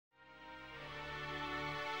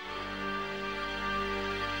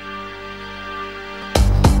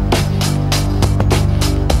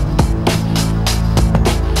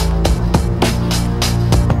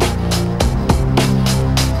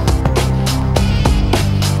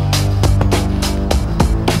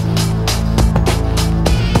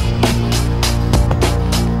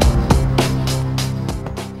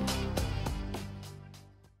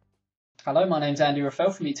name's Andy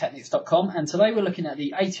Raffel from eTeknix.com, and today we're looking at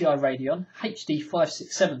the ATI Radeon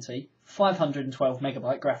HD5670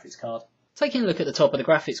 512MB graphics card. Taking a look at the top of the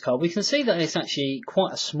graphics card, we can see that it's actually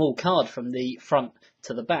quite a small card from the front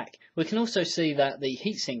to the back. We can also see that the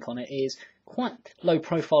heatsink on it is quite low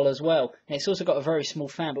profile as well. And it's also got a very small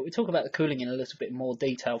fan, but we'll talk about the cooling in a little bit more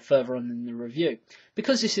detail further on in the review.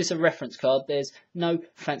 Because this is a reference card, there's no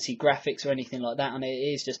fancy graphics or anything like that, and it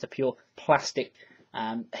is just a pure plastic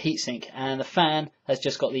heatsink, and the fan has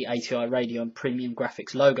just got the ATI Radeon Premium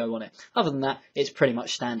Graphics logo on it. Other than that, it's pretty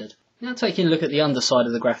much standard. Now taking a look at the underside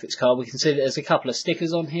of the graphics card, we can see that there's a couple of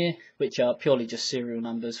stickers on here which are purely just serial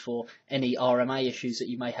numbers for any RMA issues that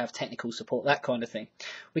you may have, technical support, that kind of thing.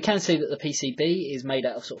 We can see that the PCB is made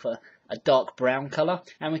out of sort of a dark brown colour,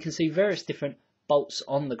 and we can see various different bolts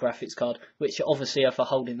on the graphics card, which obviously are for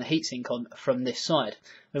holding the heatsink on from this side.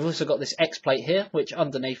 We've also got this X plate here, which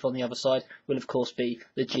underneath on the other side will of course be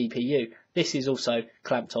the GPU. This is also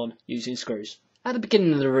clamped on using screws. At the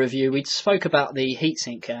beginning of the review, we spoke about the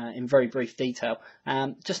heatsink in very brief detail.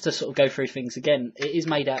 Just to sort of go through things again, it is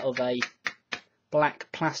made out of a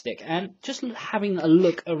black plastic, and just having a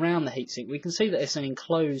look around the heatsink, we can see that it's an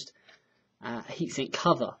enclosed heatsink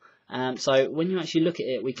cover. So when you actually look at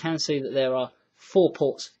it, we can see that there are 4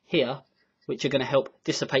 ports here which are going to help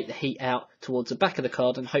dissipate the heat out towards the back of the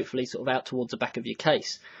card and hopefully sort of out towards the back of your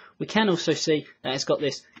case. We can also see that it's got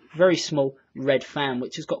this very small red fan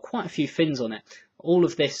which has got quite a few fins on it. All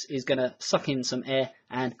of this is going to suck in some air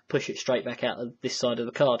and push it straight back out of this side of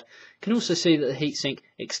the card. You can also see that the heatsink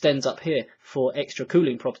extends up here for extra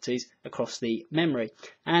cooling properties across the memory,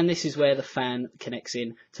 and this is where the fan connects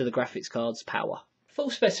in to the graphics card's power. Full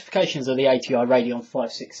specifications of the ATI Radeon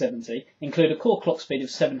 5670 include a core clock speed of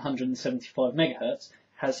 775 MHz,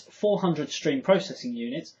 has 400 stream processing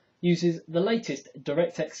units, uses the latest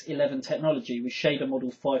DirectX 11 technology with shader model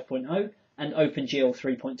 5.0 and OpenGL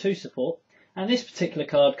 3.2 support, and this particular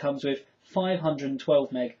card comes with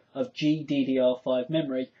 512 MB of GDDR5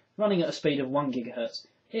 memory running at a speed of 1 GHz.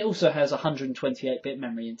 It also has a 128-bit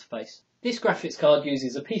memory interface. This graphics card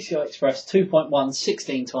uses a PCI Express 2.1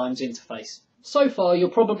 16x interface. So far you're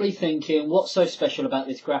probably thinking, what's so special about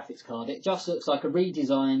this graphics card? It just looks like a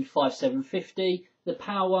redesigned 5750, the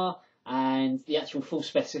power and the actual full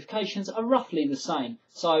specifications are roughly the same.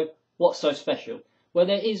 So what's so special? Well,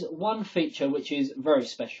 there is one feature which is very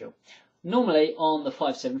special. Normally on the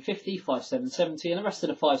 5750, 5770 and the rest of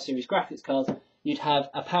the 5 series graphics cards, you'd have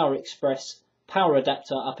a Power Express power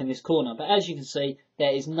adapter up in this corner, but as you can see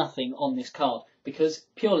there is nothing on this card because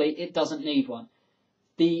purely it doesn't need one.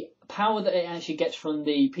 The power that it actually gets from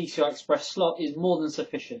the PCI Express slot is more than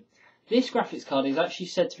sufficient. This graphics card is actually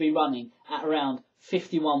said to be running at around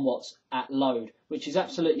 51 watts at load, which is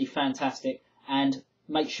absolutely fantastic and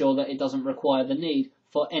makes sure that it doesn't require the need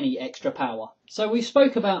for any extra power. So we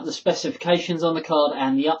spoke about the specifications on the card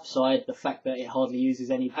and the upside, the fact that it hardly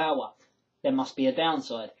uses any power. There must be a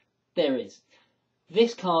downside. There is.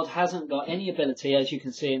 This card hasn't got any ability, as you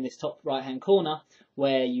can see in this top right hand corner,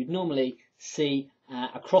 where you'd normally see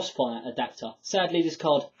a crossfire adapter. Sadly, this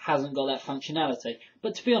card hasn't got that functionality,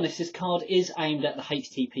 but to be honest, this card is aimed at the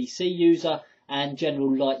HTPC user and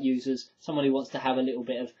general light users, someone who wants to have a little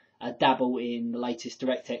bit of a dabble in the latest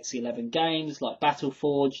DirectX 11 games like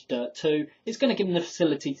Battleforge, Dirt 2. It's going to give them the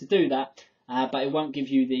facility to do that, but it won't give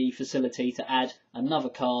you the facility to add another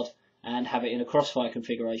card and have it in a crossfire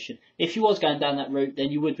configuration. If you was going down that route, then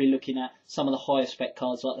you would be looking at some of the higher spec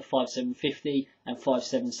cards like the 5750 and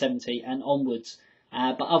 5770 and onwards.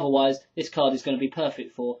 But otherwise, this card is going to be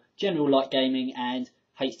perfect for general light gaming and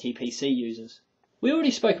HTPC users. We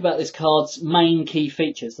already spoke about this card's main key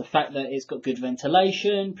features, the fact that it's got good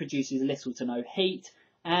ventilation, produces little to no heat,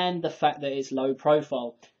 and the fact that it's low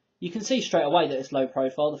profile. You can see straight away that it's low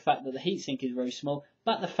profile, the fact that the heatsink is very small,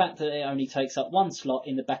 but the fact that it only takes up 1 slot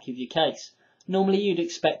in the back of your case. Normally you'd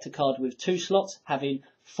expect a card with 2 slots having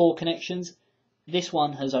 4 connections. This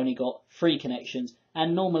one has only got 3 connections,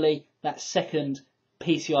 and normally that second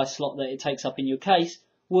PCI slot that it takes up in your case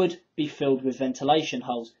would be filled with ventilation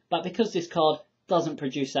holes, but because this card doesn't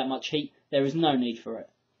produce that much heat, there is no need for it.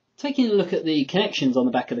 Taking a look at the connections on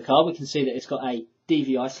the back of the card, we can see that it's got a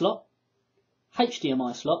DVI slot,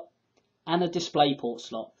 HDMI slot and a DisplayPort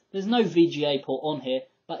slot. There's no VGA port on here,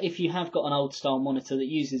 but if you have got an old style monitor that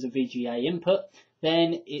uses a VGA input,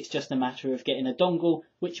 then it's just a matter of getting a dongle,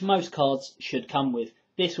 which most cards should come with.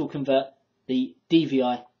 This will convert the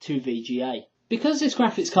DVI to VGA. Because this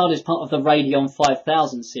graphics card is part of the Radeon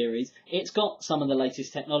 5000 series, it's got some of the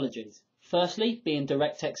latest technologies. Firstly, being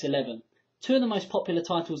DirectX 11. 2 of the most popular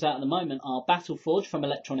titles out at the moment are Battleforge from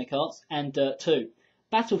Electronic Arts and Dirt 2.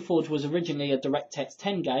 Battleforge was originally a DirectX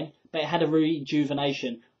 10 game, but it had a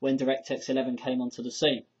rejuvenation when DirectX 11 came onto the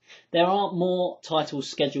scene. There are more titles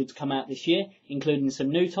scheduled to come out this year, including some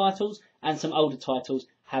new titles and some older titles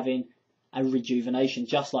having a rejuvenation,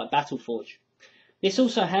 just like Battleforge. This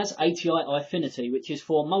also has ATI Affinity, which is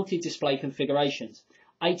for multi-display configurations.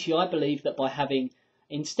 ATI believe that by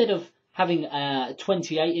instead of having a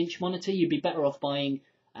 28-inch monitor, you'd be better off buying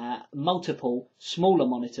multiple smaller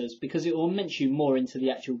monitors, because it will immerse you more into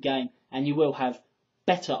the actual game and you will have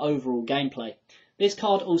better overall gameplay. This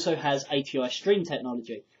card also has ATI Stream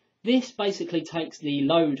technology. This basically takes the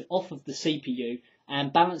load off of the CPU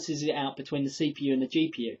and balances it out between the CPU and the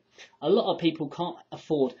GPU. A lot of people can't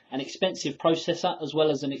afford an expensive processor as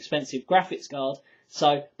well as an expensive graphics card,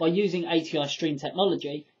 so by using ATI Stream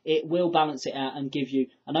technology, it will balance it out and give you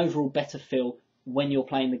an overall better feel when you're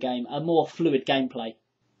playing the game, a more fluid gameplay.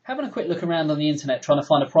 Having a quick look around on the internet trying to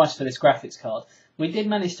find a price for this graphics card, we did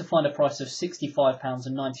manage to find a price of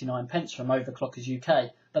 £65.99 from Overclockers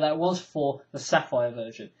UK, but that was for the Sapphire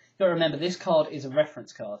version. You've got to remember, this card is a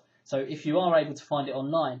reference card, so if you are able to find it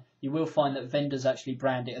online, you will find that vendors actually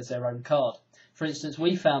brand it as their own card. For instance,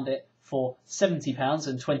 we found it for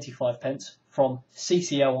 £70.25 from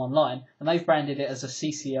CCL online, and they've branded it as a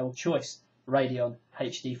CCL Choice Radeon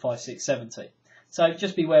HD5670. So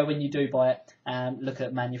just beware when you do buy it, and look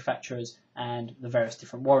at manufacturers and the various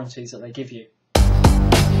different warranties that they give you.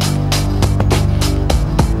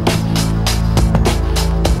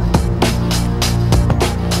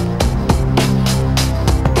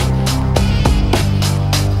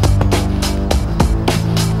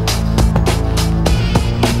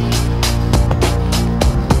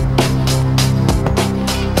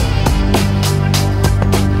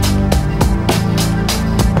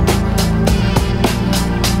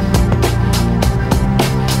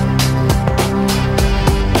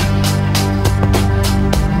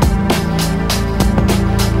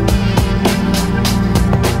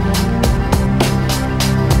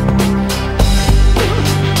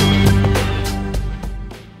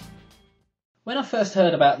 When I first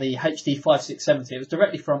heard about the HD5670, it was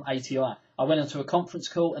directly from ATI. I went onto a conference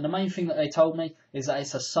call, and the main thing that they told me is that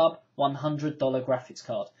it's a sub $100 graphics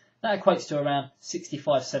card. That equates to around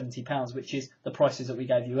 £65–70, which is the prices that we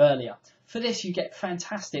gave you earlier. For this, you get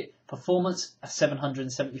fantastic performance, a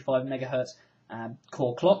 775 MHz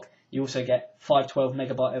core clock. You also get 512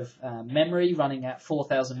 MB of memory running at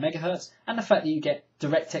 4000 MHz, and the fact that you get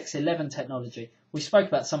DirectX 11 technology. We spoke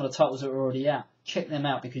about some of the titles that are already out. Check them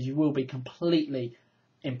out, because you will be completely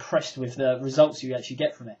impressed with the results you actually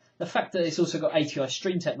get from it. The fact that it's also got ATI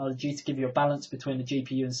Stream technology to give you a balance between the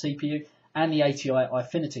GPU and CPU, and the ATI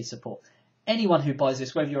Affinity support. Anyone who buys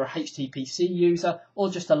this, whether you're a HTPC user or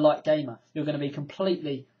just a light gamer, you're going to be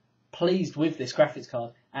completely pleased with this graphics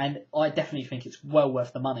card, and I definitely think it's well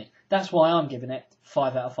worth the money. That's why I'm giving it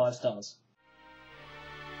 5 out of 5 stars.